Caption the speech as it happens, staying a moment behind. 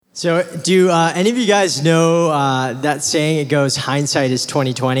So do any of you guys know that saying? It goes, hindsight is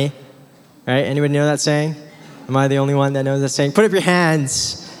 20/20, right? Anybody know that saying? Am I the only one that knows that saying? Put up your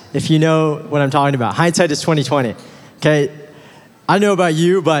hands if you know what I'm talking about. Hindsight is 20/20. Okay, I don't know about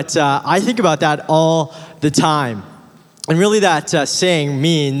you, but I think about that all the time. And really that saying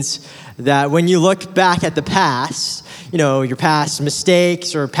means that when you look back at the past, you know, your past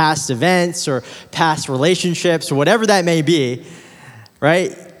mistakes or past events or past relationships or whatever that may be,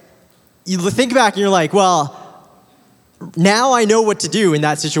 right? You think back and you're like, well, now I know what to do in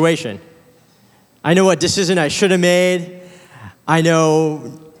that situation. I know what decision I should have made. I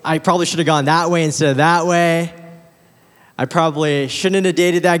know I probably should have gone that way instead of that way. I probably shouldn't have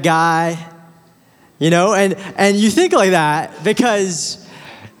dated that guy. You know, and you think like that because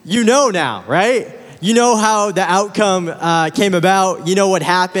you know now, right? You know how the outcome came about. You know what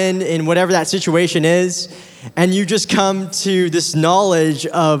happened in whatever that situation is. And you just come to this knowledge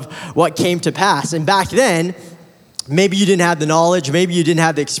of what came to pass. And back then, maybe you didn't have the knowledge. Maybe you didn't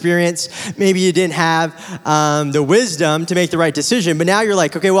have the experience. Maybe you didn't have the wisdom to make the right decision. But now you're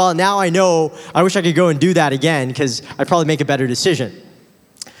like, okay, well, now I know. I wish I could go and do that again because I'd probably make a better decision.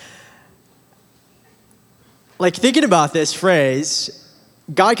 Like thinking about this phrase,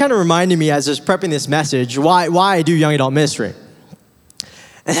 God kind of reminded me as I was prepping this message why I do young adult ministry.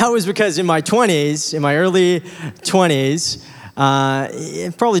 And that was because in my 20s, in my early 20s,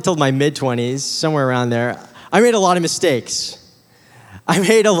 probably till my mid-20s, somewhere around there, I made a lot of mistakes. I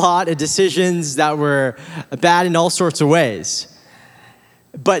made a lot of decisions that were bad in all sorts of ways.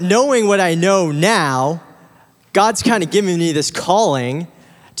 But knowing what I know now, God's kind of given me this calling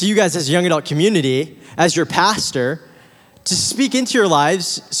to you guys as a young adult community, as your pastor, to speak into your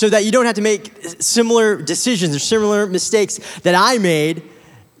lives so that you don't have to make similar decisions or similar mistakes that I made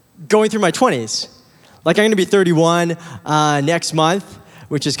going through my 20s. Like I'm going to be 31 next month,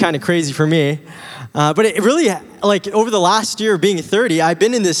 which is kind of crazy for me. But it really, like over the last year of being 30, I've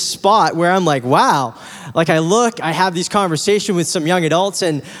been in this spot where I'm like, wow. Like I have these conversations with some young adults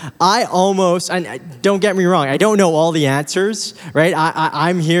and and don't get me wrong, I don't know all the answers, right?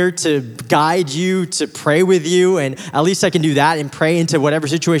 I'm here to guide you, to pray with you, and at least I can do that and pray into whatever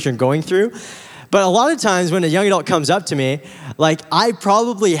situation you're going through. But a lot of times when a young adult comes up to me, like I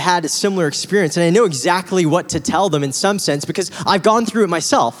probably had a similar experience and I know exactly what to tell them in some sense because I've gone through it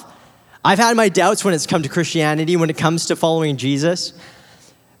myself. I've had my doubts when it's come to Christianity, when it comes to following Jesus.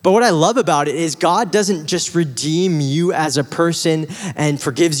 But what I love about it is God doesn't just redeem you as a person and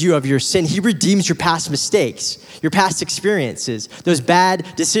forgives you of your sin. He redeems your past mistakes, your past experiences, those bad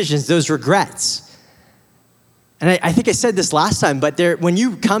decisions, those regrets. And I think I said this last time, but when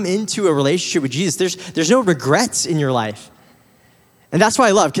you come into a relationship with Jesus, there's no regrets in your life. And that's why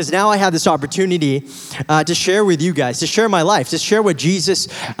I love, because now I have this opportunity to share with you guys, to share my life, to share what Jesus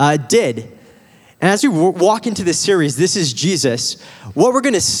did. And as we walk into this series, This is Jesus, what we're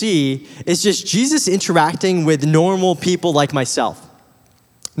going to see is just Jesus interacting with normal people like myself.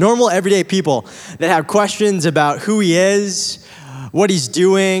 Normal, everyday people that have questions about who he is, what he's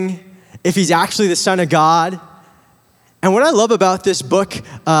doing, if he's actually the Son of God. And what I love about this book,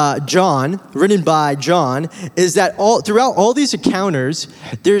 John, written by John, is that throughout all these encounters,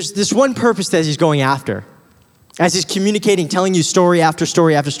 there's this one purpose that he's going after. As he's communicating, telling you story after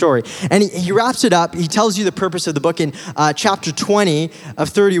story after story. And he wraps it up. He tells you the purpose of the book in chapter 20 of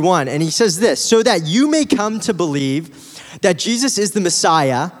 31. And he says this, so that you may come to believe that Jesus is the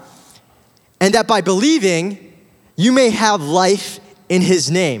Messiah, and that by believing, you may have life in his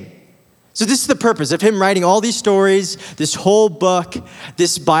name. So this is the purpose of him writing all these stories, this whole book,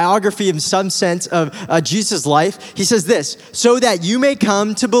 this biography in some sense of Jesus' life. He says this, so that you may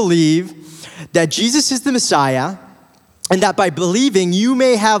come to believe that Jesus is the Messiah, and that by believing you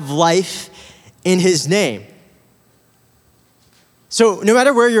may have life in his name. So no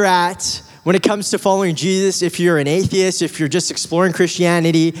matter where you're at, when it comes to following Jesus, if you're an atheist, if you're just exploring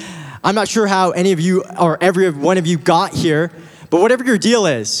Christianity, I'm not sure how any of you or every one of you got here, but whatever your deal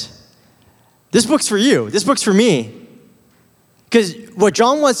is, this book's for you. This book's for me. Because what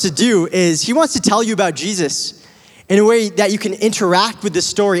John wants to do is he wants to tell you about Jesus in a way that you can interact with the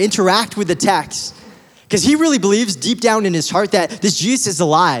story, interact with the text. Because he really believes deep down in his heart that this Jesus is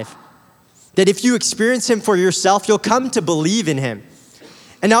alive. That if you experience him for yourself, you'll come to believe in him.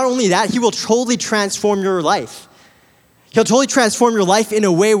 And not only that, he will totally transform your life. He'll totally transform your life in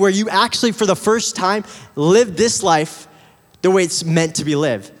a way where you actually, for the first time, live this life the way it's meant to be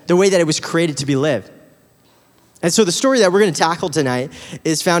lived, the way that it was created to be lived. And so the story that we're going to tackle tonight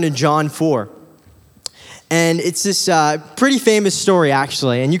is found in John 4. And it's this pretty famous story,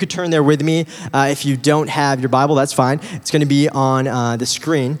 actually. And you could turn there with me. If you don't have your Bible, that's fine. It's going to be on the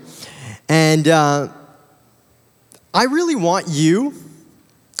screen. And I really want you,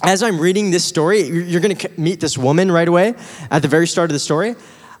 as I'm reading this story, you're going to meet this woman right away at the very start of the story.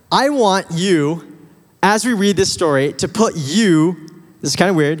 I want you, as we read this story, to put you, this is kind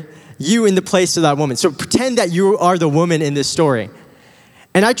of weird, you in the place of that woman. So pretend that you are the woman in this story.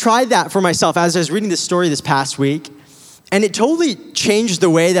 And I tried that for myself as I was reading this story this past week, and it totally changed the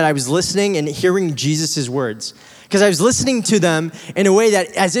way that I was listening and hearing Jesus' words. Because I was listening to them in a way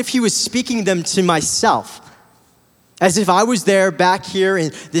that as if he was speaking them to myself. As if I was there back here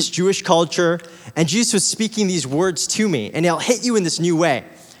in this Jewish culture, and Jesus was speaking these words to me, and it'll hit you in this new way.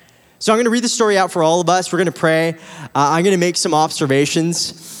 So I'm going to read the story out for all of us. We're going to pray. I'm going to make some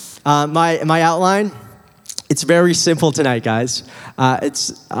observations. My outline, it's very simple tonight, guys.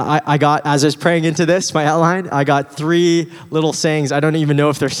 I got, as I was praying into this, my outline, I got 3 little sayings. I don't even know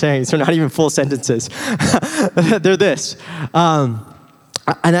if they're sayings. They're not even full sentences. They're this. This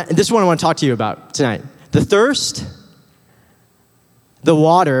is what I want to talk to you about tonight. The thirst, the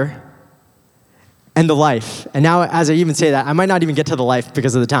water, and the life. And now, as I even say that, I might not even get to the life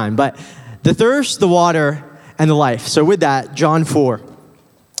because of the time. But the thirst, the water, and the life. So with that, John 4,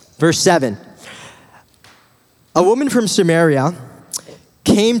 verse 7. A woman from Samaria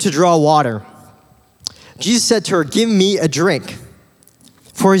came to draw water. Jesus said to her, "Give me a drink."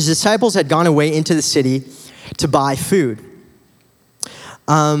 For his disciples had gone away into the city to buy food.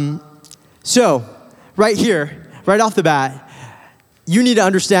 So, right here, right off the bat, you need to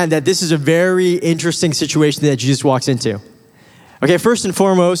understand that this is a very interesting situation that Jesus walks into. Okay, first and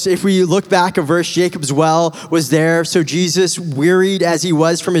foremost, if we look back a verse, Jacob's well was there. So Jesus, wearied as he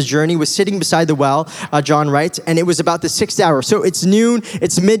was from his journey, was sitting beside the well, John writes, and it was about the 6th hour. So it's noon,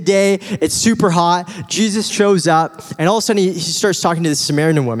 it's midday, it's super hot. Jesus shows up, and all of a sudden he starts talking to the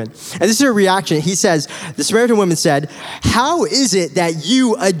Samaritan woman. And this is her reaction. He says, the Samaritan woman said, "How is it that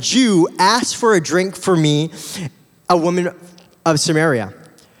you, a Jew, ask for a drink for me, a woman of Samaria?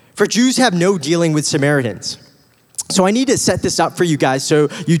 For Jews have no dealing with Samaritans." So I need to set this up for you guys so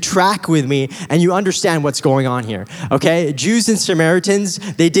you track with me and you understand what's going on here, okay? Jews and Samaritans,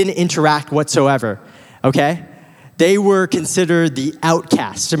 they didn't interact whatsoever, okay? They were considered the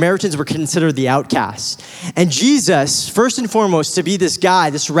outcasts. Samaritans were considered the outcasts. And Jesus, first and foremost, to be this guy,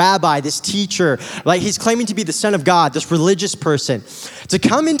 this rabbi, this teacher, like he's claiming to be the Son of God, this religious person, to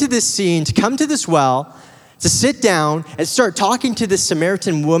come into this scene, to come to this well, to sit down and start talking to this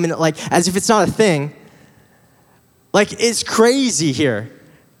Samaritan woman like as if it's not a thing. Like, it's crazy here.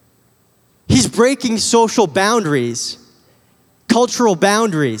 He's breaking social boundaries, cultural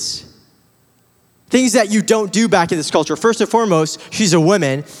boundaries, things that you don't do back in this culture. First and foremost, she's a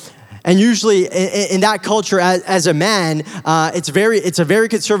woman. And usually in that culture, as a man, it's a very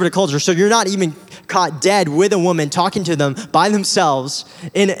conservative culture. So you're not even caught dead with a woman talking to them by themselves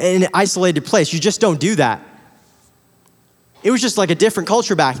in an isolated place. You just don't do that. It was just like a different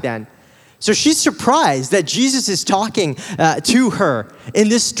culture back then. So she's surprised that Jesus is talking to her in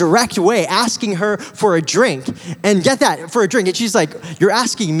this direct way, asking her for a drink. And get that, for a drink. And she's like, "You're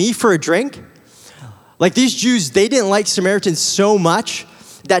asking me for a drink?" Like these Jews, they didn't like Samaritans so much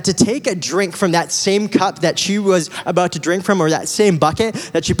that to take a drink from that same cup that she was about to drink from, or that same bucket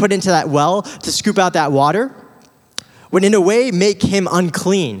that she put into that well to scoop out that water, would in a way make him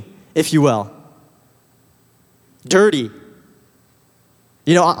unclean, if you will. Dirty.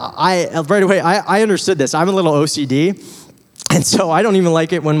 You know, I right away, I understood this. I'm a little OCD. And so I don't even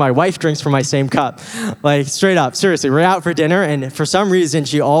like it when my wife drinks from my same cup. Like, straight up, seriously, we're out for dinner, and for some reason,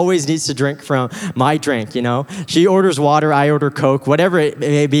 she always needs to drink from my drink, you know? She orders water, I order Coke, whatever it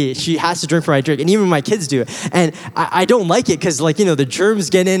may be. She has to drink from my drink, and even my kids do it. And I don't like it because, like, you know, the germs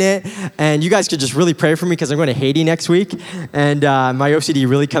get in it, and you guys could just really pray for me because I'm going to Haiti next week, and my OCD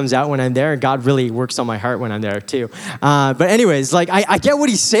really comes out when I'm there, and God really works on my heart when I'm there, too. But anyways, like, I get what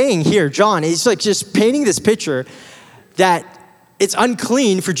he's saying here, John. He's, like, just painting this picture that it's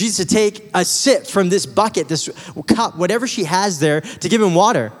unclean for Jesus to take a sip from this bucket, this cup, whatever she has there, to give him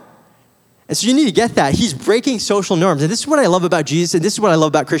water. And so you need to get that. He's breaking social norms. And this is what I love about Jesus, and this is what I love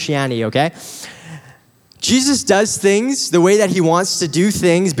about Christianity, okay? Jesus does things the way that he wants to do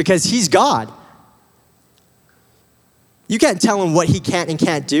things because he's God. You can't tell him what he can and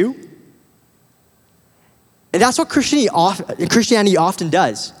can't do. And that's what Christianity often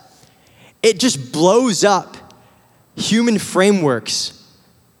does. It just blows up human frameworks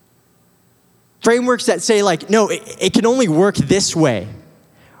that say like, no, it can only work this way.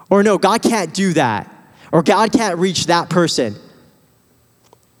 Or no, God can't do that. Or God can't reach that person.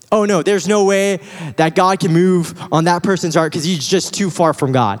 Oh no, there's no way that God can move on that person's heart because he's just too far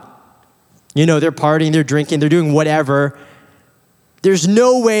from God. You know, they're partying, they're drinking, they're doing whatever. There's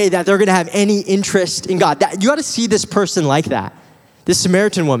no way that they're going to have any interest in God. You got to see this person like that, this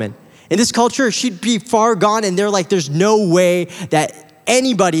Samaritan woman. In this culture, she'd be far gone, and they're like, there's no way that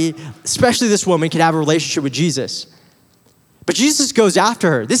anybody, especially this woman, could have a relationship with Jesus. But Jesus goes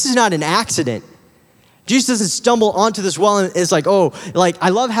after her. This is not an accident. Jesus doesn't stumble onto this well and is like, oh, like, I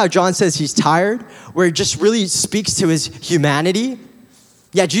love how John says he's tired, where it just really speaks to his humanity.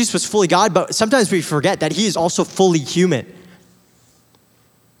 Yeah, Jesus was fully God, but sometimes we forget that he is also fully human.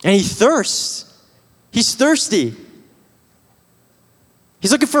 And he thirsts. He's thirsty.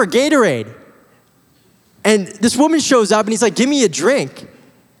 He's looking for a Gatorade. And this woman shows up and he's like, give me a drink.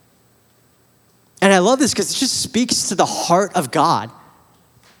 And I love this because it just speaks to the heart of God.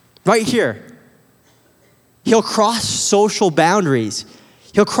 Right here. He'll cross social boundaries.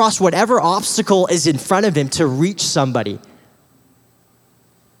 He'll cross whatever obstacle is in front of him to reach somebody.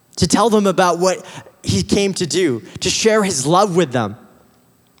 To tell them about what he came to do. To share his love with them.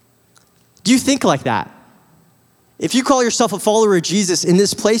 Do you think like that? If you call yourself a follower of Jesus in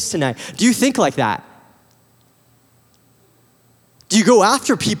this place tonight, do you think like that? Do you go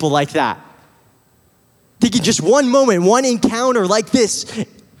after people like that? Thinking just one moment, one encounter like this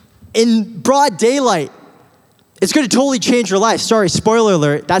in broad daylight, it's going to totally change your life. Sorry, spoiler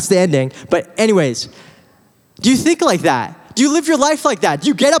alert, that's the ending. But anyways, do you think like that? Do you live your life like that? Do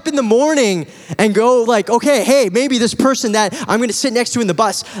you get up in the morning and go like, okay, hey, maybe this person that I'm going to sit next to in the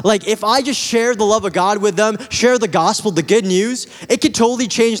bus, like if I just share the love of God with them, share the gospel, the good news, it could totally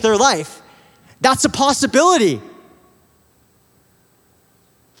change their life. That's a possibility.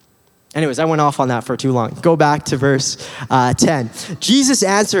 Anyways, I went off on that for too long. Go back to verse 10. Jesus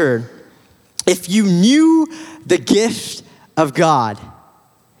answered, if you knew the gift of God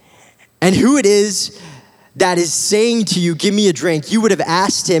and who it is that is saying to you, give me a drink, you would have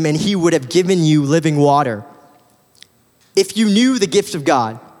asked him and he would have given you living water. If you knew the gift of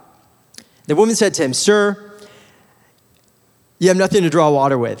God. The woman said to him, sir, you have nothing to draw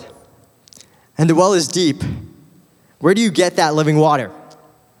water with, and the well is deep. Where do you get that living water?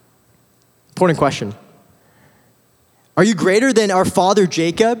 Important question. Are you greater than our father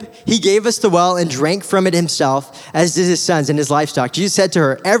Jacob? He gave us the well and drank from it himself, as did his sons and his livestock. Jesus said to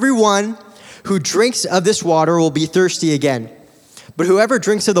her, everyone who drinks of this water will be thirsty again. But whoever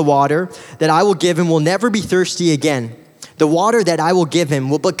drinks of the water that I will give him will never be thirsty again. The water that I will give him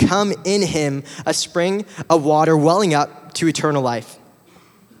will become in him a spring of water welling up to eternal life.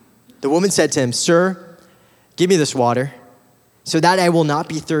 The woman said to him, sir, give me this water so that I will not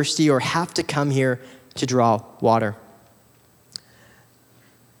be thirsty or have to come here to draw water.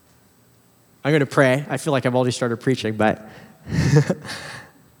 I'm going to pray. I feel like I've already started preaching, but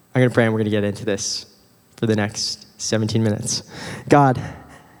I'm going to pray and we're going to get into this for the next 17 minutes. God,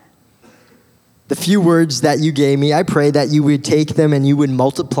 the few words that you gave me, I pray that you would take them and you would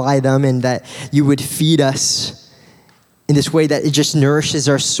multiply them and that you would feed us in this way that it just nourishes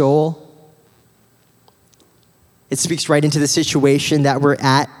our soul. It speaks right into the situation that we're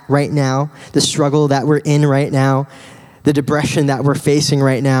at right now, the struggle that we're in right now, the depression that we're facing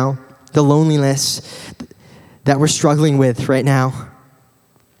right now, the loneliness that we're struggling with right now.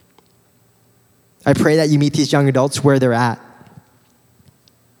 I pray that you meet these young adults where they're at.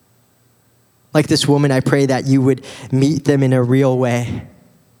 Like this woman, I pray that you would meet them in a real way.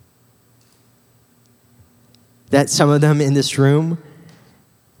 That some of them in this room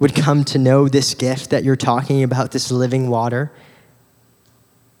would come to know this gift that you're talking about, this living water.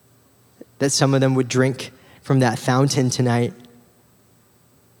 That some of them would drink from that fountain tonight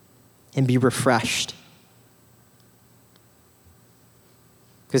and be refreshed.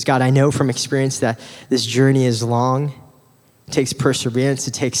 Because God, I know from experience that this journey is long. It takes perseverance,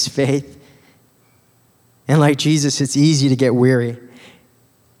 it takes faith. And like Jesus, it's easy to get weary.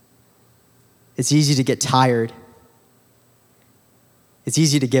 It's easy to get tired. It's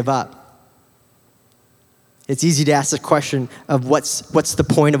easy to give up. It's easy to ask the question of what's the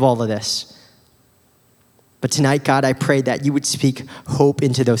point of all of this? But tonight, God, I pray that you would speak hope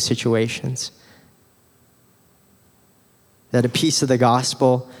into those situations. That a piece of the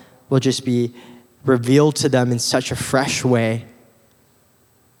gospel will just be revealed to them in such a fresh way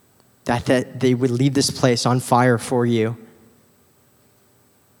that they would leave this place on fire for you.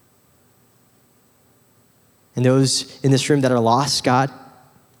 And those in this room that are lost, God,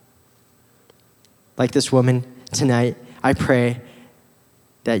 like this woman tonight, I pray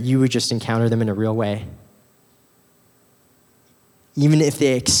that you would just encounter them in a real way. Even if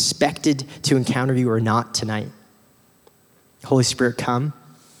they expected to encounter you or not tonight. Holy Spirit, come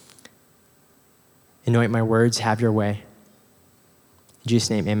Anoint my words, have your way. In Jesus'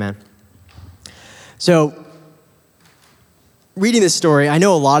 name, amen. So, reading this story, I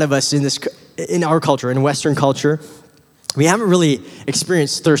know a lot of us in our culture, in Western culture, we haven't really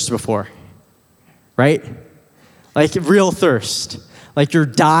experienced thirst before, right? Like real thirst. Like you're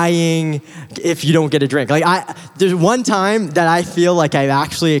dying if you don't get a drink. There's one time that I feel like I've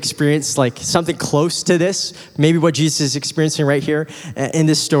actually experienced like something close to this, maybe what Jesus is experiencing right here in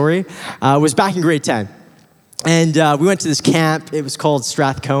this story, was back in grade 10. And we went to this camp. It was called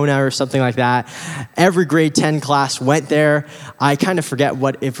Strathcona or something like that. Every grade 10 class went there. I kind of forget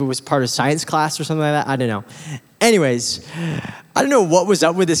if it was part of science class or something like that. I don't know. Anyways, I don't know what was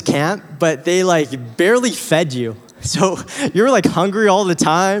up with this camp, but they like barely fed you. So you're like hungry all the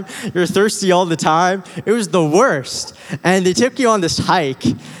time. You're thirsty all the time. It was the worst. And they took you on this hike.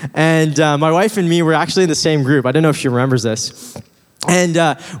 And my wife and me were actually in the same group. I don't know if she remembers this. And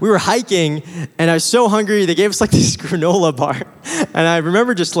we were hiking, and I was so hungry, they gave us like this granola bar. And I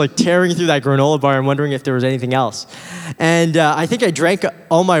remember just like tearing through that granola bar and wondering if there was anything else. And I think I drank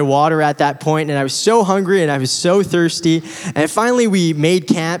all my water at that point, and I was so hungry and I was so thirsty. And finally we made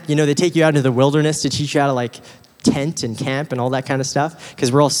camp. You know, they take you out into the wilderness to teach you how to like tent and camp and all that kind of stuff,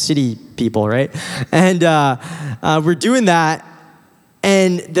 because we're all city people, right? And we're doing that.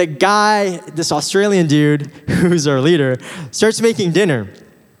 And the guy, this Australian dude, who's our leader, starts making dinner.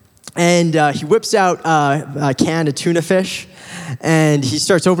 And he whips out a can of tuna fish. And he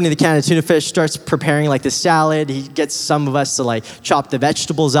starts opening the can of tuna fish, starts preparing like the salad. He gets some of us to like chop the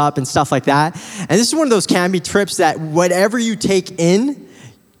vegetables up and stuff like that. And this is one of those camping trips that whatever you take in,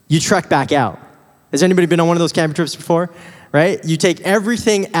 you trek back out. Has anybody been on one of those camping trips before? Right? You take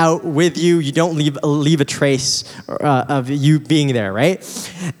everything out with you. You don't leave a trace of you being there, right?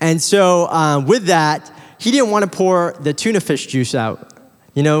 And so with that, he didn't want to pour the tuna fish juice out.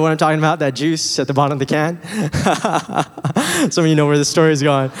 You know what I'm talking about? That juice at the bottom of the can? Some of you know where the story is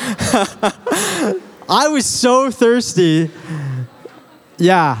going. I was so thirsty.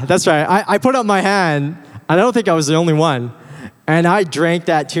 Yeah, that's right. I put up my hand. I don't think I was the only one. And I drank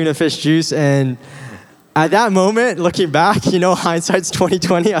that tuna fish juice, and at that moment, looking back, you know, hindsight's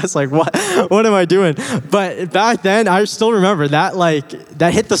 2020. I was like, what am I doing? But back then, I still remember that, like,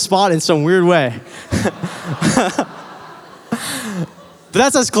 that hit the spot in some weird way. But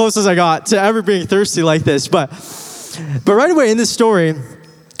that's as close as I got to ever being thirsty like this. But right away in this story,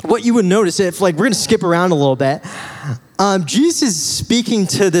 what you would notice, if like we're going to skip around a little bit, Jesus is speaking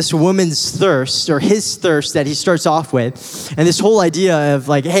to this woman's thirst, or his thirst that he starts off with. And this whole idea of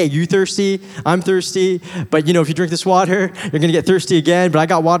like, hey, you thirsty? I'm thirsty. But you know, if you drink this water, you're going to get thirsty again. But I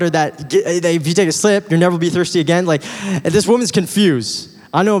got water that if you take a sip, you'll never be thirsty again. Like, this woman's confused.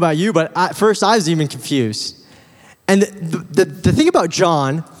 I don't know about you, but at first I was even confused. And the thing about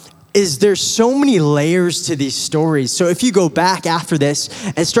John is there's so many layers to these stories. So if you go back after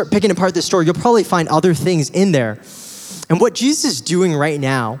this and start picking apart this story, you'll probably find other things in there. And what Jesus is doing right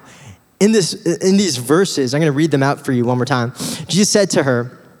now in these verses, I'm going to read them out for you one more time. Jesus said to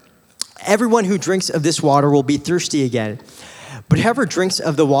her, "Everyone who drinks of this water will be thirsty again. But whoever drinks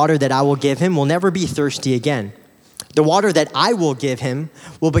of the water that I will give him will never be thirsty again. The water that I will give him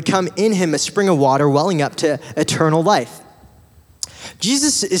will become in him a spring of water welling up to eternal life."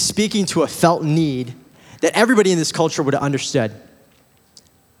 Jesus is speaking to a felt need that everybody in this culture would have understood.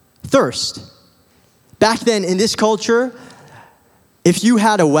 Thirst. Back then in this culture, if you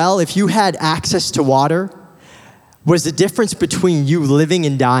had a well, if you had access to water, was the difference between you living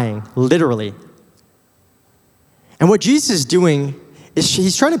and dying, literally. And what Jesus is doing is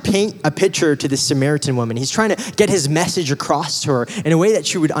he's trying to paint a picture to this Samaritan woman. He's trying to get his message across to her in a way that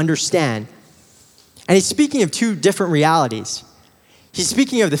she would understand. And he's speaking of two different realities. He's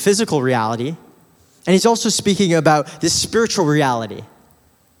speaking of the physical reality, and he's also speaking about this spiritual reality.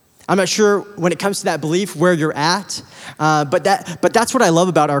 I'm not sure when it comes to that belief where you're at, but that's what I love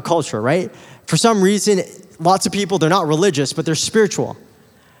about our culture, right? For some reason, lots of people, they're not religious, but they're spiritual.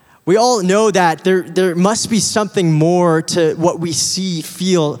 We all know that there must be something more to what we see,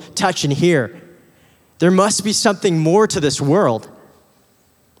 feel, touch, and hear. There must be something more to this world.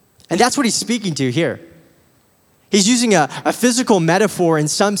 And that's what he's speaking to here. He's using a physical metaphor in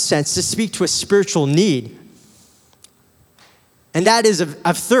some sense to speak to a spiritual need. And that is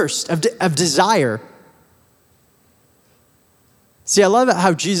of thirst, of desire. See, I love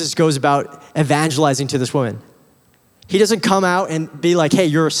how Jesus goes about evangelizing to this woman. He doesn't come out and be like, hey,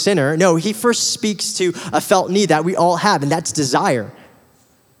 you're a sinner. No, he first speaks to a felt need that we all have, and that's desire.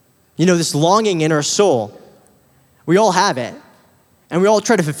 You know, this longing in our soul. We all have it, and we all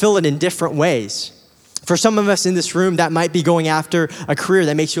try to fulfill it in different ways. For some of us in this room, that might be going after a career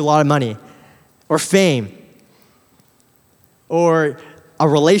that makes you a lot of money, or fame or a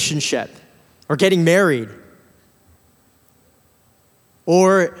relationship or getting married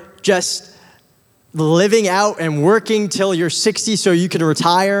or just living out and working till you're 60 so you can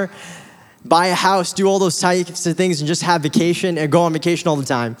retire, buy a house, do all those types of things and just have vacation and go on vacation all the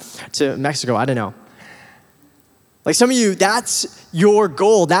time to Mexico. I don't know. Like some of you, that's your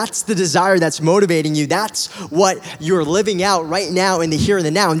goal. That's the desire that's motivating you. That's what you're living out right now in the here and the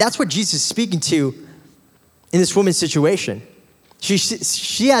now. And that's what Jesus is speaking to in this woman's situation. She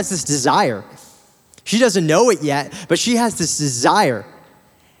has this desire. She doesn't know it yet, but she has this desire.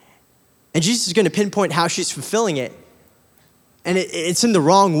 And Jesus is going to pinpoint how she's fulfilling it. And it's in the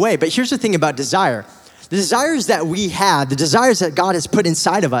wrong way. But here's the thing about desire. The desires that we have, the desires that God has put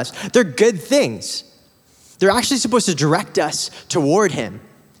inside of us, they're good things. They're actually supposed to direct us toward him.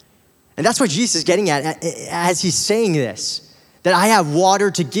 And that's what Jesus is getting at as he's saying this, that I have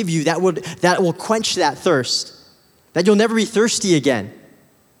water to give you that will quench that thirst, that you'll never be thirsty again.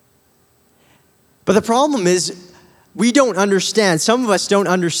 But the problem is we don't understand, some of us don't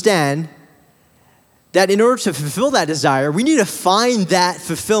understand that in order to fulfill that desire, we need to find that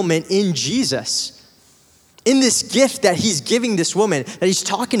fulfillment in Jesus, in this gift that he's giving this woman, that he's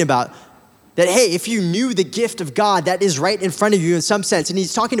talking about. That, hey, if you knew the gift of God that is right in front of you in some sense, and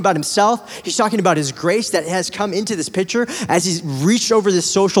he's talking about himself, he's talking about his grace that has come into this picture as he's reached over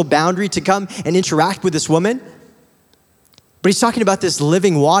this social boundary to come and interact with this woman. But he's talking about this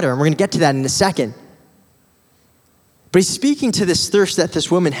living water, and we're going to get to that in a second. But he's speaking to this thirst that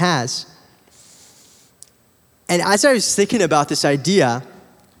this woman has. And as I was thinking about this idea,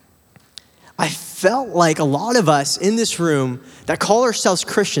 I felt like a lot of us in this room that call ourselves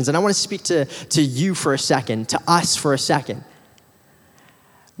Christians, and I want to speak to you for a second, to us for a second.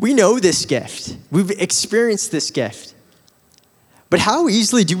 We know this gift. We've experienced this gift. But how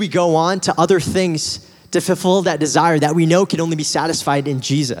easily do we go on to other things to fulfill that desire that we know can only be satisfied in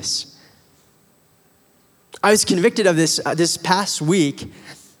Jesus? I was convicted of this past week,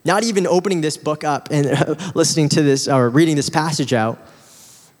 not even opening this book up and listening to this or reading this passage out.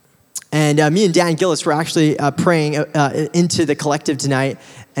 And me and Dan Gillis were actually praying into the collective tonight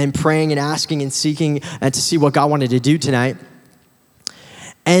and praying and asking and seeking to see what God wanted to do tonight.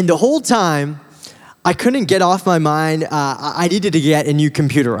 And the whole time, I couldn't get off my mind, I needed to get a new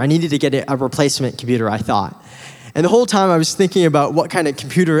computer. I needed to get a replacement computer, I thought. And the whole time I was thinking about what kind of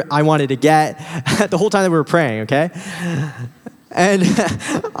computer I wanted to get, the whole time that we were praying, okay? And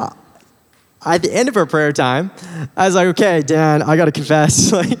at the end of our prayer time, I was like, okay, Dan, I got to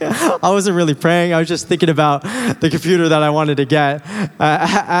confess. I wasn't really praying. I was just thinking about the computer that I wanted to get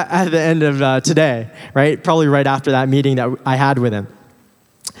at the end of today, right? Probably right after that meeting that I had with him.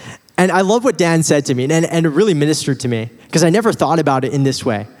 And I love what Dan said to me, and it really ministered to me because I never thought about it in this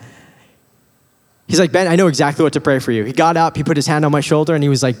way. He's like, Ben, I know exactly what to pray for you. He got up, he put his hand on my shoulder, and he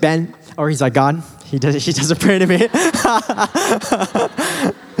was like, Ben, or he's like, God. He doesn't pray to me.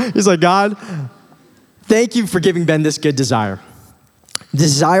 He's like, God, thank you for giving Ben this good desire.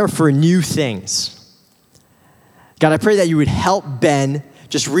 Desire for new things. God, I pray that you would help Ben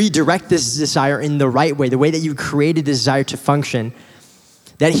just redirect this desire in the right way, the way that you created the desire to function,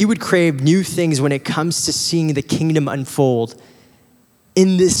 that he would crave new things when it comes to seeing the kingdom unfold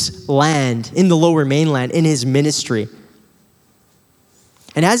in this land, in the Lower Mainland, in his ministry.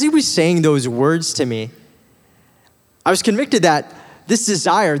 And as he was saying those words to me, I was convicted that this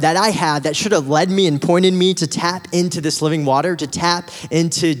desire that I had that should have led me and pointed me to tap into this living water, to tap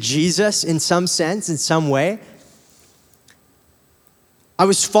into Jesus in some sense, in some way, I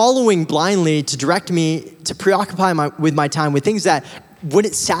was following blindly to direct me to preoccupy with my time with things that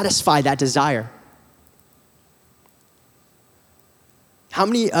wouldn't satisfy that desire. How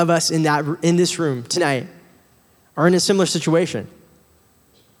many of us in this room tonight are in a similar situation?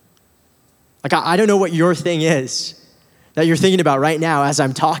 Like, I don't know what your thing is that you're thinking about right now as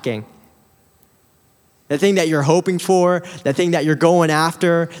I'm talking. The thing that you're hoping for, the thing that you're going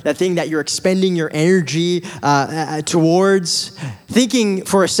after, the thing that you're expending your energy towards, thinking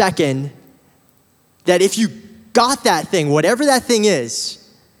for a second that if you got that thing, whatever that thing is,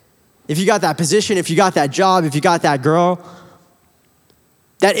 if you got that position, if you got that job, if you got that girl,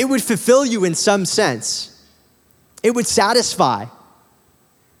 that it would fulfill you in some sense. It would satisfy.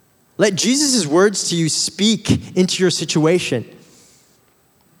 Let Jesus' words to you speak into your situation.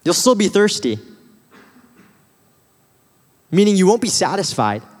 You'll still be thirsty. Meaning you won't be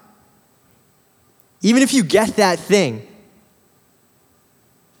satisfied. Even if you get that thing.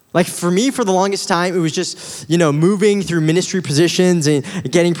 Like for me, for the longest time, it was just, moving through ministry positions and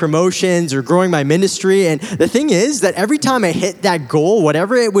getting promotions or growing my ministry. And the thing is that every time I hit that goal,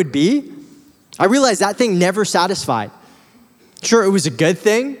 whatever it would be, I realized that thing never satisfied. Sure, it was a good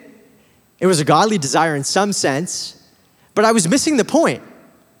thing. It was a godly desire in some sense, but I was missing the point.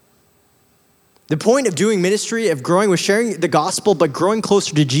 The point of doing ministry, of growing, was sharing the gospel, but growing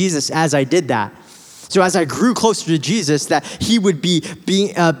closer to Jesus as I did that. So as I grew closer to Jesus, that he would be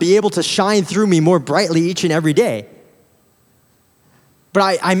able to shine through me more brightly each and every day.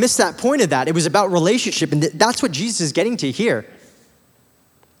 But I missed that point of that. It was about relationship, and that's what Jesus is getting to here.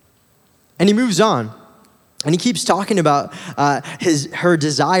 And he moves on, and he keeps talking about her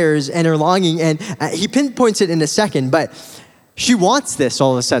desires and her longing, and he pinpoints it in a second, but she wants this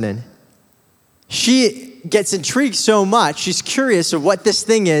all of a sudden. She gets intrigued so much, she's curious of what this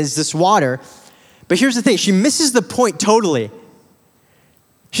thing is, this water. But here's the thing, she misses the point totally.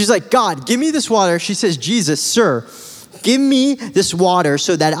 She's like, God, give me this water. She says, Jesus, sir, give me this water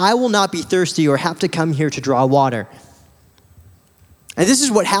so that I will not be thirsty or have to come here to draw water. And this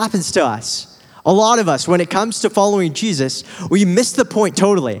is what happens to us. A lot of us, when it comes to following Jesus, we miss the point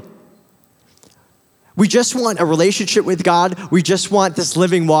totally. We just want a relationship with God. We just want this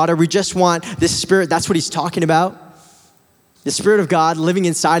living water. We just want this Spirit. That's what he's talking about. The Spirit of God living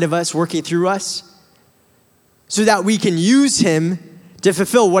inside of us, working through us, so that we can use him to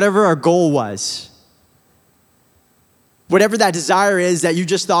fulfill whatever our goal was. Whatever that desire is that you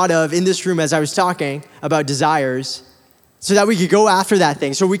just thought of in this room as I was talking about desires, so that we could go after that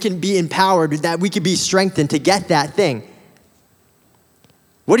thing, so we can be empowered, that we could be strengthened to get that thing.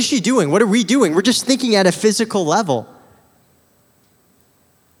 What is she doing? What are we doing? We're just thinking at a physical level.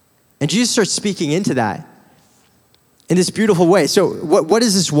 And Jesus starts speaking into that in this beautiful way. So what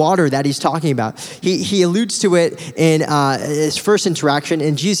is this water that he's talking about? He alludes to it in his first interaction,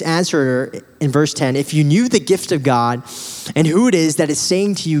 and Jesus answered her in verse 10, if you knew the gift of God and who it is that is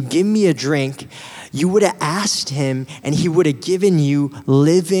saying to you, give me a drink, you would have asked him and he would have given you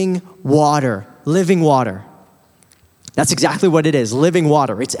living water. Living water. That's exactly what it is, living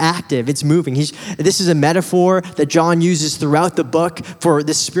water. It's active, it's moving. This is a metaphor that John uses throughout the book for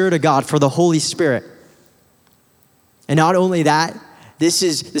the Spirit of God, for the Holy Spirit. And not only that, this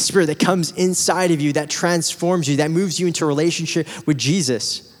is the Spirit that comes inside of you, that transforms you, that moves you into a relationship with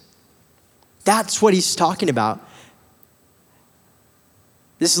Jesus. That's what he's talking about.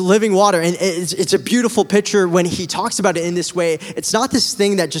 This living water, and it's a beautiful picture when he talks about it in this way. It's not this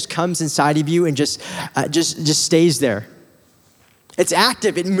thing that just comes inside of you and just stays there. It's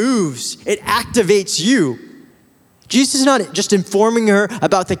active, it moves, it activates you. Jesus is not just informing her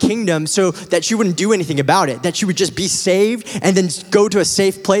about the kingdom so that she wouldn't do anything about it, that she would just be saved and then go to a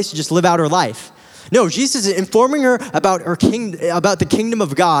safe place and just live out her life. No, Jesus is informing her about about the kingdom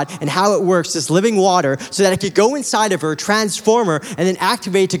of God and how it works, this living water, so that it could go inside of her, transform her, and then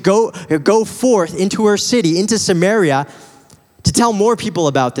activate to go forth into her city, into Samaria, to tell more people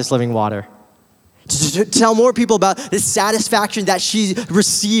about this living water. To tell more people about the satisfaction that she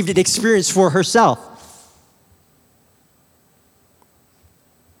received and experienced for herself.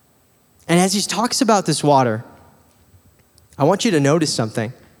 And as he talks about this water, I want you to notice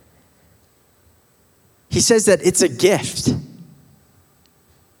something. He says that it's a gift.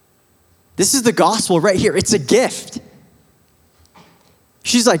 This is the gospel right here. It's a gift.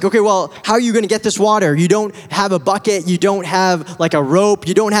 She's like, okay, well, how are you going to get this water? You don't have a bucket. You don't have like a rope.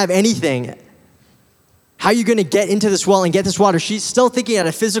 You don't have anything. How are you going to get into this well and get this water? She's still thinking at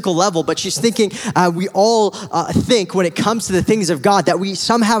a physical level, but she's thinking, we all think when it comes to the things of God that we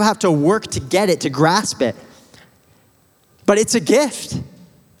somehow have to work to get it, to grasp it. But it's a gift.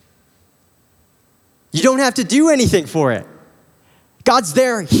 You don't have to do anything for it. God's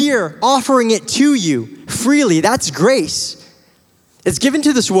there, here, offering it to you freely. That's grace. It's given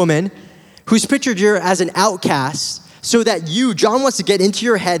to this woman who's pictured here as an outcast so that you, John wants to get into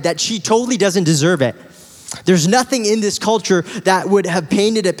your head that she totally doesn't deserve it. There's nothing in this culture that would have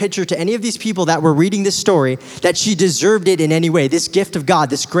painted a picture to any of these people that were reading this story that she deserved it in any way. This gift of God,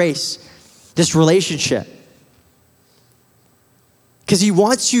 this grace, this relationship. Because he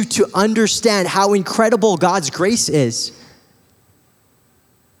wants you to understand how incredible God's grace is.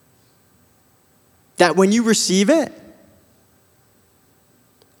 That when you receive it,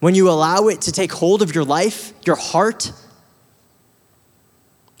 when you allow it to take hold of your life, your heart,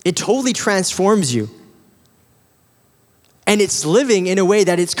 it totally transforms you. And it's living in a way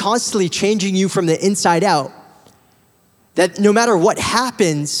that it's constantly changing you from the inside out. That no matter what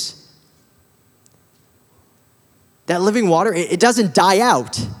happens, that living water, it doesn't die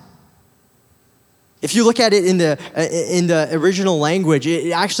out. If you look at it in the original language,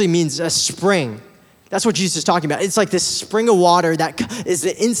 it actually means a spring. That's what Jesus is talking about. It's like this spring of water that is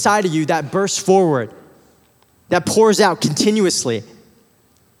the inside of you that bursts forward, that pours out continuously.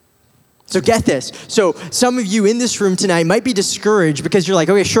 So get this. So some of you in this room tonight might be discouraged because you're like,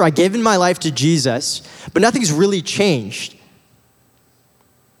 okay, sure, I've given my life to Jesus, but nothing's really changed.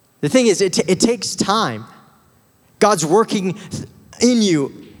 The thing is, it takes time. God's working in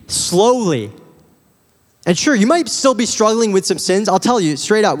you slowly. And sure, you might still be struggling with some sins. I'll tell you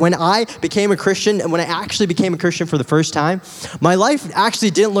straight up, when I became a Christian, and when I actually became a Christian for the first time, my life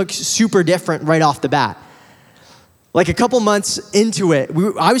actually didn't look super different right off the bat. Like a couple months into it,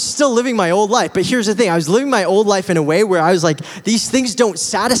 I was still living my old life. But here's the thing, I was living my old life in a way where I was like, these things don't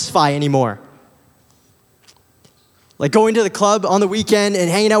satisfy anymore. Like going to the club on the weekend and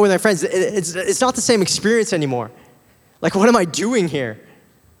hanging out with my friends, it's not the same experience anymore. Like, what am I doing here?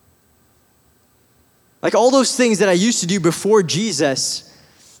 Like all those things that I used to do before Jesus,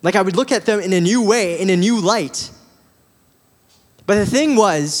 like I would look at them in a new way, in a new light. But the thing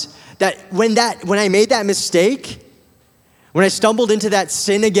was that when I made that mistake, when I stumbled into that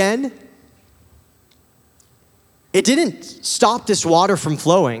sin again, it didn't stop this water from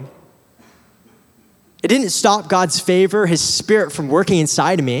flowing. It didn't stop God's favor, his Spirit from working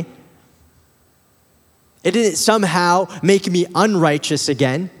inside of me. It didn't somehow make me unrighteous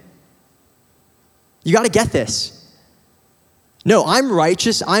again. You got to get this. No, I'm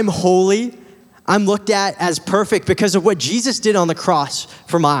righteous, I'm holy, I'm looked at as perfect because of what Jesus did on the cross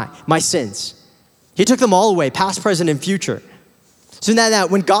for my sins. He took them all away, past, present, and future. So now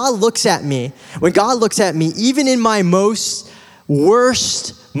that when God looks at me, even in my most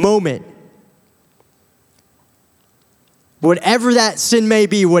worst moment, whatever that sin may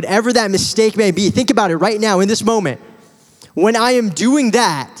be, whatever that mistake may be, think about it right now in this moment. When I am doing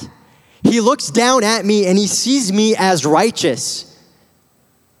that, he looks down at me and he sees me as righteous.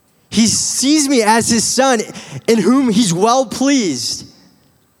 He sees me as his son in whom he's well pleased.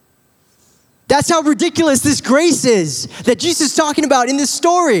 That's how ridiculous this grace is that Jesus is talking about in this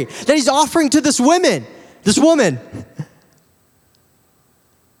story that he's offering to this woman.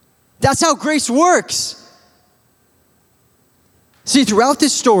 That's how grace works. See, throughout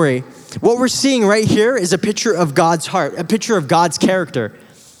this story, what we're seeing right here is a picture of God's heart, a picture of God's character.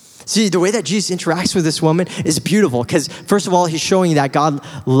 See, the way that Jesus interacts with this woman is beautiful because, first of all, he's showing that God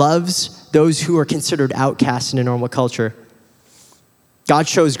loves those who are considered outcasts in a normal culture. God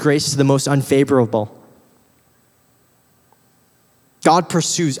shows grace to the most unfavorable. God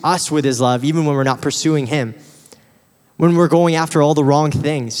pursues us with his love even when we're not pursuing him, when we're going after all the wrong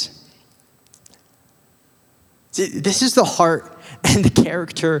things. See, this is the heart and the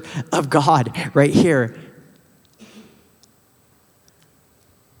character of God right here.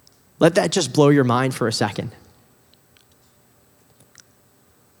 Let that just blow your mind for a second.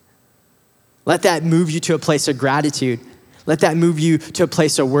 Let that move you to a place of gratitude. Let that move you to a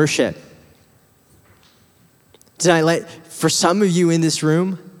place of worship. Tonight, for some of you in this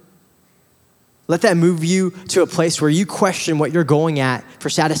room, let that move you to a place where you question what you're going at for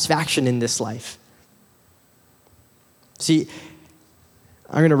satisfaction in this life. See,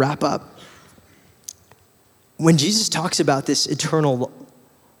 I'm going to wrap up. When Jesus talks about this eternal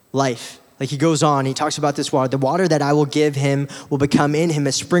life, like he goes on, he talks about this water. The water that I will give him will become in him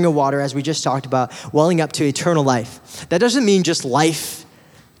a spring of water, as we just talked about, welling up to eternal life. That doesn't mean just life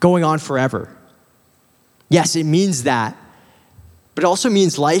going on forever. Yes, it means that. But it also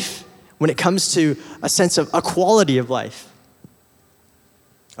means life when it comes to a sense of a quality of life.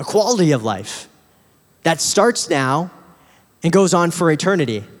 A quality of life that starts now and goes on for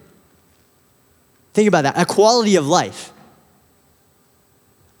eternity. Think about that, a quality of life.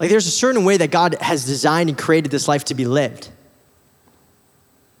 Like there's a certain way that God has designed and created this life to be lived.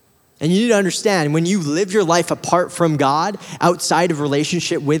 And you need to understand, when you live your life apart from God, outside of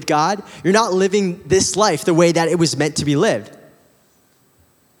relationship with God, you're not living this life the way that it was meant to be lived.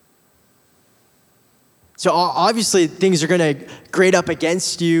 So obviously things are going to grade up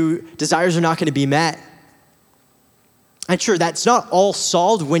against you. Desires are not going to be met. And sure, that's not all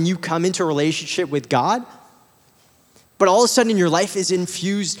solved when you come into a relationship with God. But all of a sudden your life is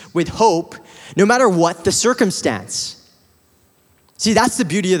infused with hope no matter what the circumstance. See, that's the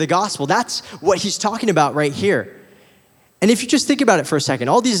beauty of the gospel. That's what he's talking about right here. And if you just think about it for a second,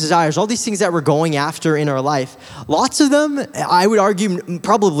 all these desires, all these things that we're going after in our life, lots of them, I would argue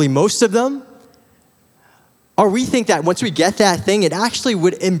probably most of them, or we think that once we get that thing, it actually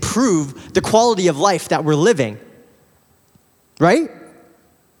would improve the quality of life that we're living. Right?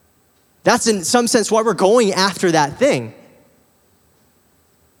 That's in some sense why we're going after that thing.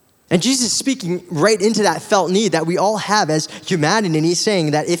 And Jesus is speaking right into that felt need that we all have as humanity. And he's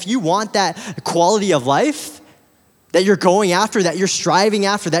saying that if you want that quality of life that you're going after, that you're striving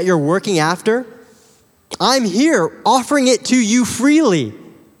after, that you're working after, I'm here offering it to you freely.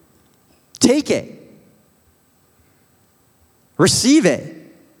 Take it. Receive it.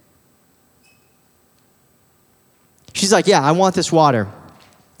 She's like, yeah, I want this water.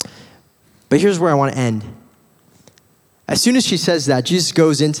 But here's where I want to end. As soon as she says that, Jesus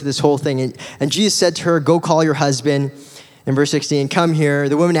goes into this whole thing. And Jesus said to her, go call your husband. In verse 16, come here.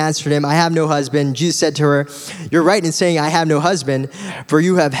 The woman answered him, I have no husband. Jesus said to her, you're right in saying I have no husband, for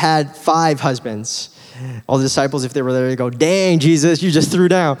you have had 5 husbands. All the disciples, if they were there, they go, dang, Jesus, you just threw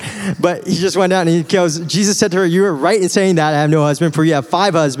down. But he just went down and he goes, Jesus said to her, you are right in saying that I have no husband, for you have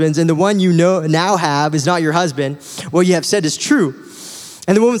 5 husbands, and the one you now have is not your husband. What you have said is true.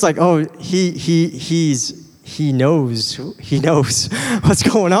 And the woman's like, oh, he knows what's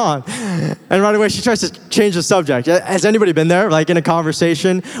going on. And right away, she tries to change the subject. Has anybody been there, like in a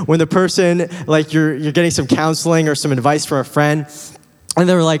conversation when the person, like you're getting some counseling or some advice from a friend, and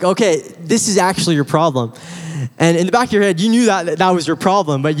they were like, okay, this is actually your problem. And in the back of your head, you knew that was your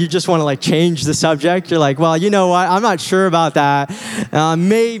problem, but you just want to like change the subject. You're like, well, you know what? I'm not sure about that.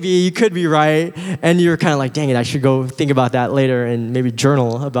 Maybe you could be right. And you're kind of like, dang it, I should go think about that later and maybe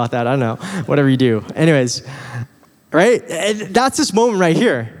journal about that. I don't know, whatever you do. Anyways, right? And that's this moment right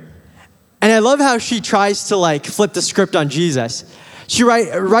here. And I love how she tries to like flip the script on Jesus. She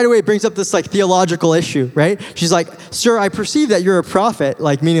right away brings up this like theological issue, right? She's like, sir, I perceive that you're a prophet,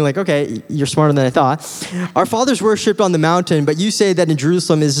 like meaning like, okay, you're smarter than I thought. Our fathers worshipped on the mountain, but you say that in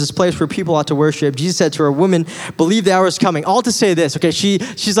Jerusalem is this place where people ought to worship. Jesus said to her, woman, believe the hour is coming. All to say this, okay,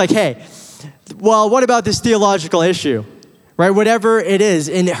 she's like, hey, well, what about this theological issue? Right, whatever it is,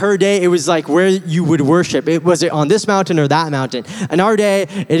 in her day, it was like where you would worship. Was it on this mountain or that mountain? In our day,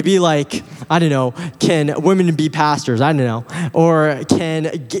 it'd be like, I don't know, can women be pastors? I don't know. Or can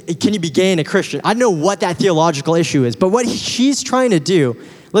you be gay and a Christian? I don't know what that theological issue is. But what she's trying to do,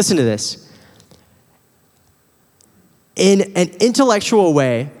 listen to this. In an intellectual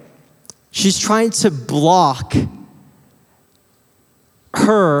way, she's trying to block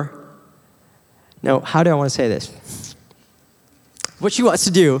her. No, how do I want to say this? What she wants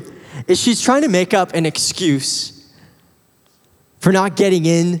to do is she's trying to make up an excuse for not getting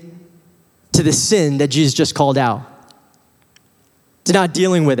in to the sin that Jesus just called out, to not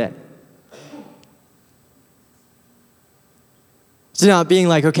dealing with it, to not being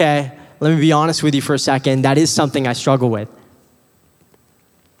like, okay, let me be honest with you for a second, that is something I struggle with.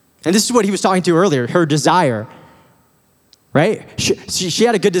 And this is what he was talking to earlier, her desire, right? She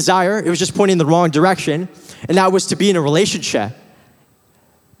had a good desire, it was just pointing in the wrong direction, and that was to be in a relationship.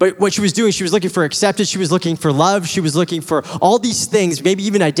 But what she was doing, she was looking for acceptance, she was looking for love, she was looking for all these things, maybe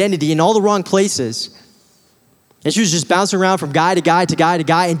even identity in all the wrong places. And she was just bouncing around from guy to guy to guy to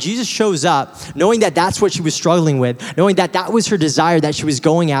guy. And Jesus shows up knowing that that's what she was struggling with, knowing that that was her desire that she was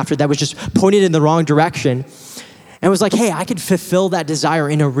going after, that was just pointed in the wrong direction. And was like, hey, I could fulfill that desire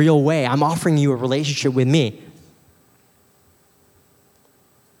in a real way. I'm offering you a relationship with me.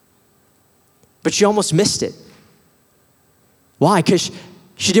 But she almost missed it. Why? Because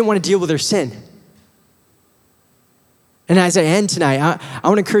she didn't want to deal with her sin. And as I end tonight, I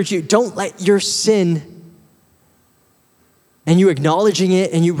want to encourage you, don't let your sin and you acknowledging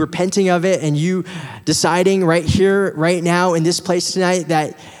it and you repenting of it and you deciding right here, right now, in this place tonight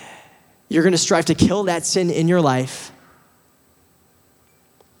that you're going to strive to kill that sin in your life.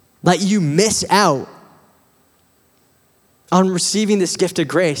 Let you miss out on receiving this gift of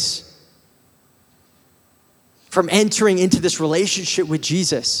grace, from entering into this relationship with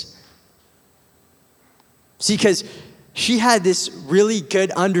Jesus. See, because she had this really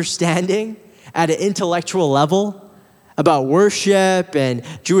good understanding at an intellectual level about worship and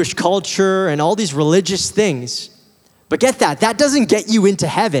Jewish culture and all these religious things. But get that doesn't get you into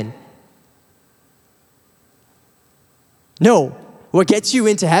heaven. No, what gets you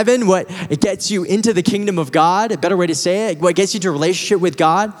into heaven, what it gets you into the kingdom of God, a better way to say it, what gets you to a relationship with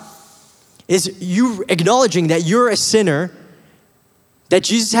God, is you acknowledging that you're a sinner, that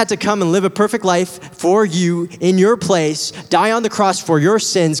Jesus had to come and live a perfect life for you in your place, die on the cross for your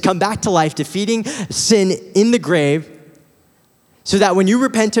sins, come back to life, defeating sin in the grave, so that when you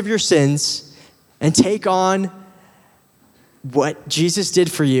repent of your sins and take on what Jesus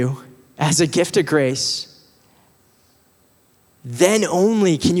did for you as a gift of grace, then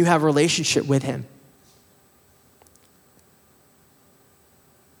only can you have a relationship with him.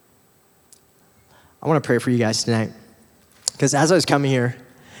 I want to pray for you guys tonight. Because as I was coming here,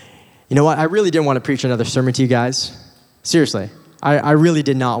 you know what? I really didn't want to preach another sermon to you guys. Seriously. I really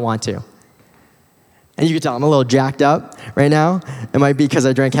did not want to. And you can tell I'm a little jacked up right now. It might be because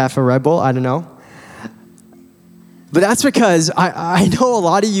I drank half a Red Bull. I don't know. But that's because I know a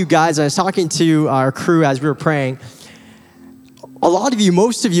lot of you guys, I was talking to our crew as we were praying, a lot of you,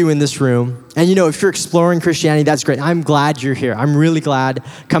 most of you in this room, and if you're exploring Christianity, that's great. I'm glad you're here. I'm really glad.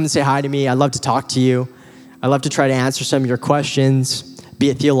 Come and say hi to me. I'd love to talk to you. I'd love to try to answer some of your questions, be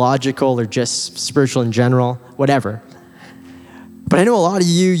it theological or just spiritual in general, whatever. But I know a lot of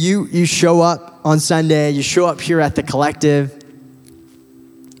you show up on Sunday, you show up here at the Collective,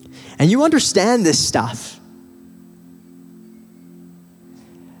 and you understand this stuff.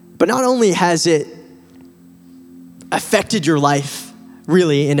 But not only has it affected your life,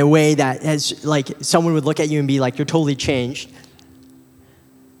 really, in a way that has, like, someone would look at you and be like, you're totally changed.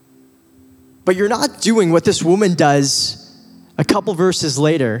 But you're not doing what this woman does a couple verses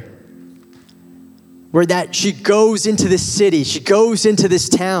later, where that she goes into this city, she goes into this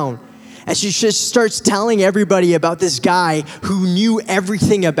town, and she just starts telling everybody about this guy who knew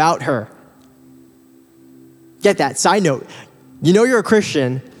everything about her. Get that? Side note, you're a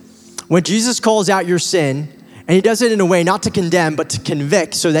Christian when Jesus calls out your sin. And he does it in a way not to condemn, but to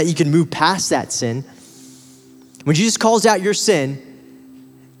convict so that you can move past that sin. When Jesus calls out your sin,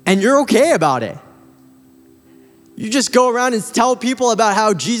 and you're okay about it, you just go around and tell people about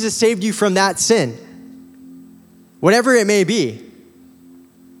how Jesus saved you from that sin, whatever it may be.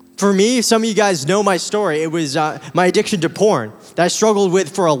 For me, some of you guys know my story. It was my addiction to porn that I struggled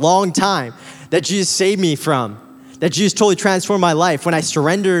with for a long time, that Jesus saved me from. That Jesus totally transformed my life when I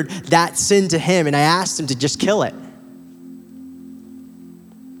surrendered that sin to him and I asked him to just kill it.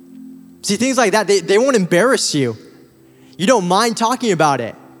 See, things like that, they won't embarrass you. You don't mind talking about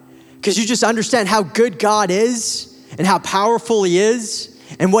it because you just understand how good God is and how powerful he is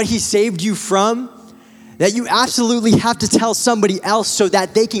and what he saved you from, that you absolutely have to tell somebody else so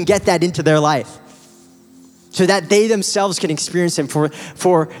that they can get that into their life, so that they themselves can experience him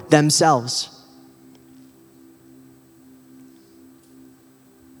for themselves.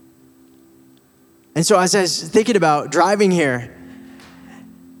 And so as I was thinking about driving here,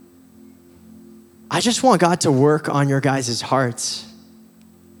 I just want God to work on your guys' hearts.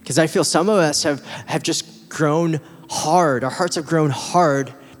 Because I feel some of us have just grown hard. Our hearts have grown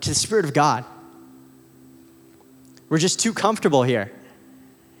hard to the Spirit of God. We're just too comfortable here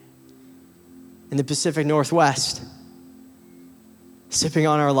in the Pacific Northwest, sipping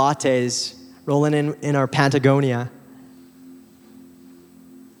on our lattes, rolling in our Patagonia.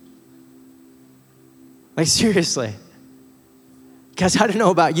 Like, seriously. Guys, I don't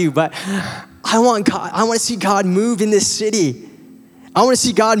know about you, but I want to see God move in this city. I want to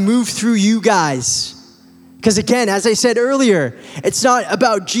see God move through you guys. Because again, as I said earlier, it's not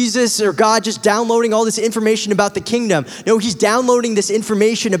about Jesus or God just downloading all this information about the kingdom. No, he's downloading this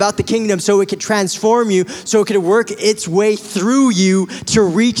information about the kingdom so it could transform you, so it could work its way through you to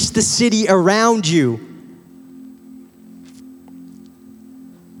reach the city around you.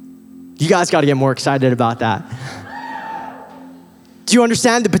 You guys got to get more excited about that. Do you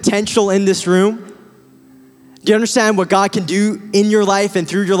understand the potential in this room? Do you understand what God can do in your life and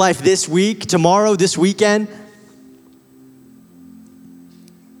through your life this week, tomorrow, this weekend?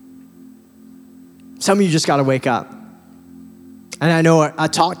 Some of you just got to wake up. And I know a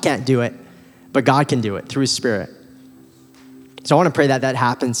talk can't do it, but God can do it through his Spirit. So I want to pray that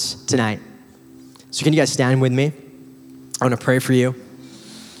happens tonight. So can you guys stand with me? I want to pray for you.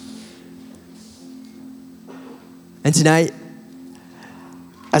 And tonight,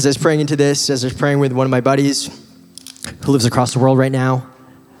 as I was praying into this, as I was praying with one of my buddies who lives across the world right now,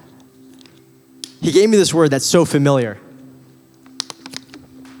 he gave me this word that's so familiar.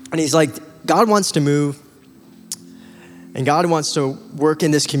 And he's like, God wants to move, and God wants to work in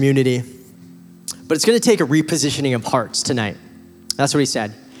this community, but it's going to take a repositioning of hearts tonight. That's what he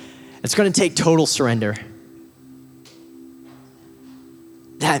said. It's going to take total surrender.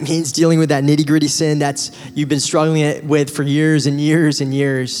 That means dealing with that nitty-gritty sin that's you've been struggling with for years and years and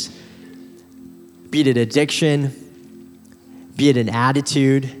years. Be it addiction, be it an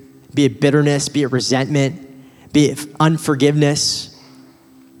attitude, be it bitterness, be it resentment, be it unforgiveness.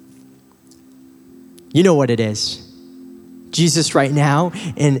 You know what it is. Jesus right now,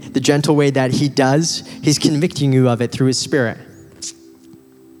 in the gentle way that he does, he's convicting you of it through his Spirit.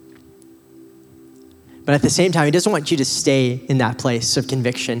 But at the same time, he doesn't want you to stay in that place of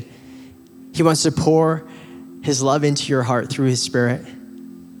conviction. He wants to pour his love into your heart through his Spirit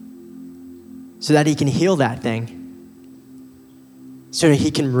so that he can heal that thing, so that he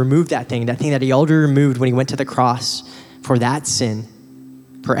can remove that thing that he already removed when he went to the cross for that sin,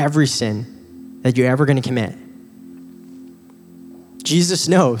 for every sin that you're ever going to commit. Jesus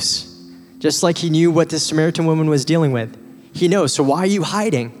knows, just like he knew what this Samaritan woman was dealing with. He knows, so why are you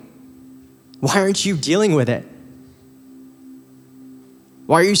hiding? Why aren't you dealing with it?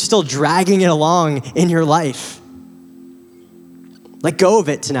 Why are you still dragging it along in your life? Let go of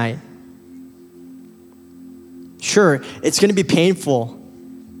it tonight. Sure, it's going to be painful,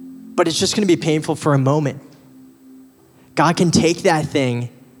 but it's just going to be painful for a moment. God can take that thing,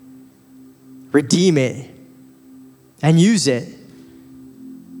 redeem it, and use it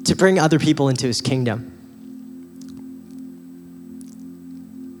to bring other people into his kingdom.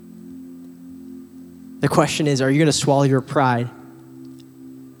 The question is, are you going to swallow your pride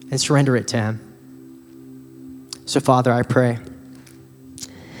and surrender it to him? So, Father, I pray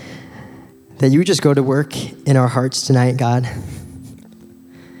that you would just go to work in our hearts tonight, God.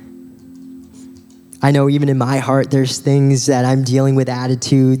 I know even in my heart, there's things that I'm dealing with,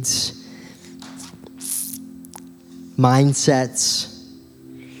 attitudes, mindsets,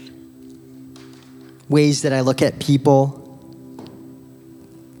 ways that I look at people.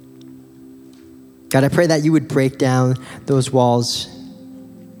 God, I pray that you would break down those walls.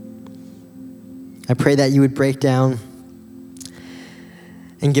 I pray that you would break down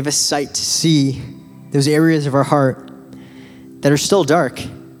and give us sight to see those areas of our heart that are still dark,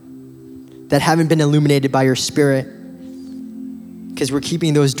 that haven't been illuminated by your Spirit, because we're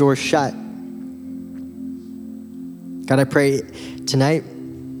keeping those doors shut. God, I pray tonight,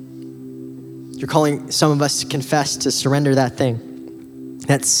 you're calling some of us to confess, to surrender that thing,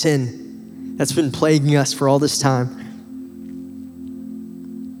 that sin that's been plaguing us for all this time.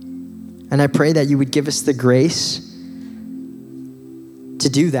 And I pray that you would give us the grace to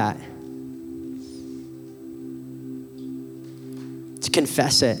do that, to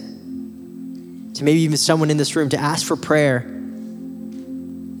confess it, to maybe even someone in this room to ask for prayer,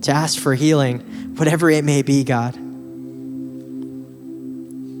 to ask for healing, whatever it may be, God.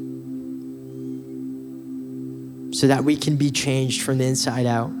 So that we can be changed from the inside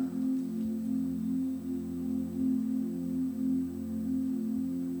out.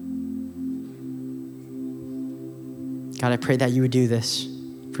 God, I pray that you would do this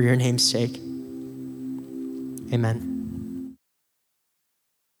for your name's sake. Amen.